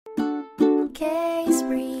case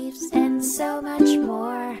briefs, and so much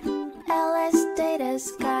more.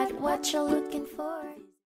 LSData's got what you're looking for.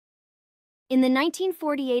 In the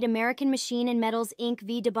 1948 American Machine and Metals Inc.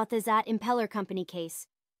 v. Bothezat Impeller Company case,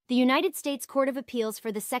 the United States Court of Appeals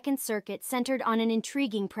for the Second Circuit centered on an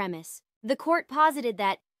intriguing premise. The court posited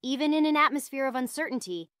that, even in an atmosphere of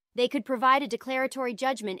uncertainty, they could provide a declaratory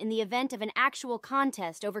judgment in the event of an actual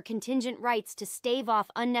contest over contingent rights to stave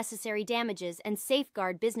off unnecessary damages and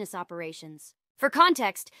safeguard business operations. For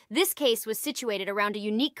context, this case was situated around a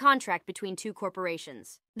unique contract between two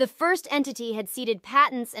corporations. The first entity had ceded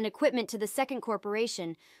patents and equipment to the second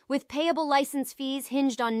corporation, with payable license fees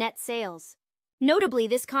hinged on net sales. Notably,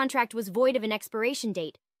 this contract was void of an expiration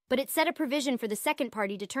date, but it set a provision for the second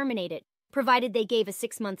party to terminate it, provided they gave a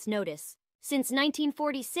 6-month notice. Since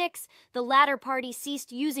 1946, the latter party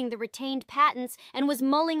ceased using the retained patents and was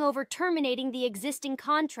mulling over terminating the existing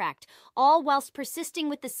contract, all whilst persisting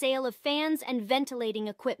with the sale of fans and ventilating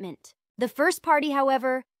equipment. The first party,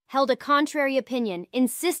 however, held a contrary opinion,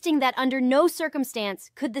 insisting that under no circumstance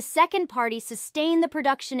could the second party sustain the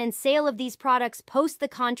production and sale of these products post the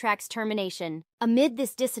contract's termination. Amid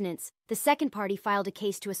this dissonance, the second party filed a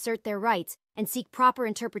case to assert their rights and seek proper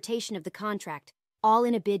interpretation of the contract, all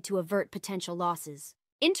in a bid to avert potential losses.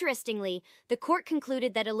 Interestingly, the court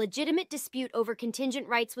concluded that a legitimate dispute over contingent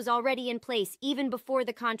rights was already in place even before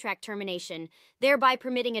the contract termination, thereby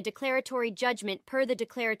permitting a declaratory judgment per the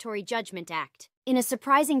Declaratory Judgment Act. In a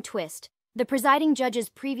surprising twist, the presiding judge's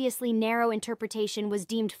previously narrow interpretation was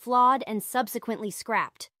deemed flawed and subsequently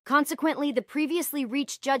scrapped. Consequently, the previously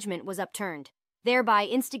reached judgment was upturned, thereby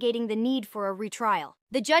instigating the need for a retrial.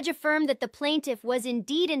 The judge affirmed that the plaintiff was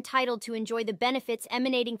indeed entitled to enjoy the benefits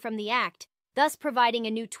emanating from the act, thus providing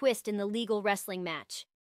a new twist in the legal wrestling match.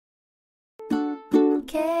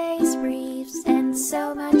 Case briefs, and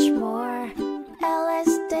so much more.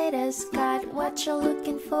 LSData's got what you're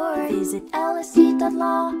looking for. Visit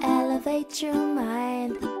lsd.law, elevate your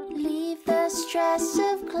mind. Leave the stress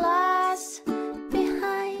of class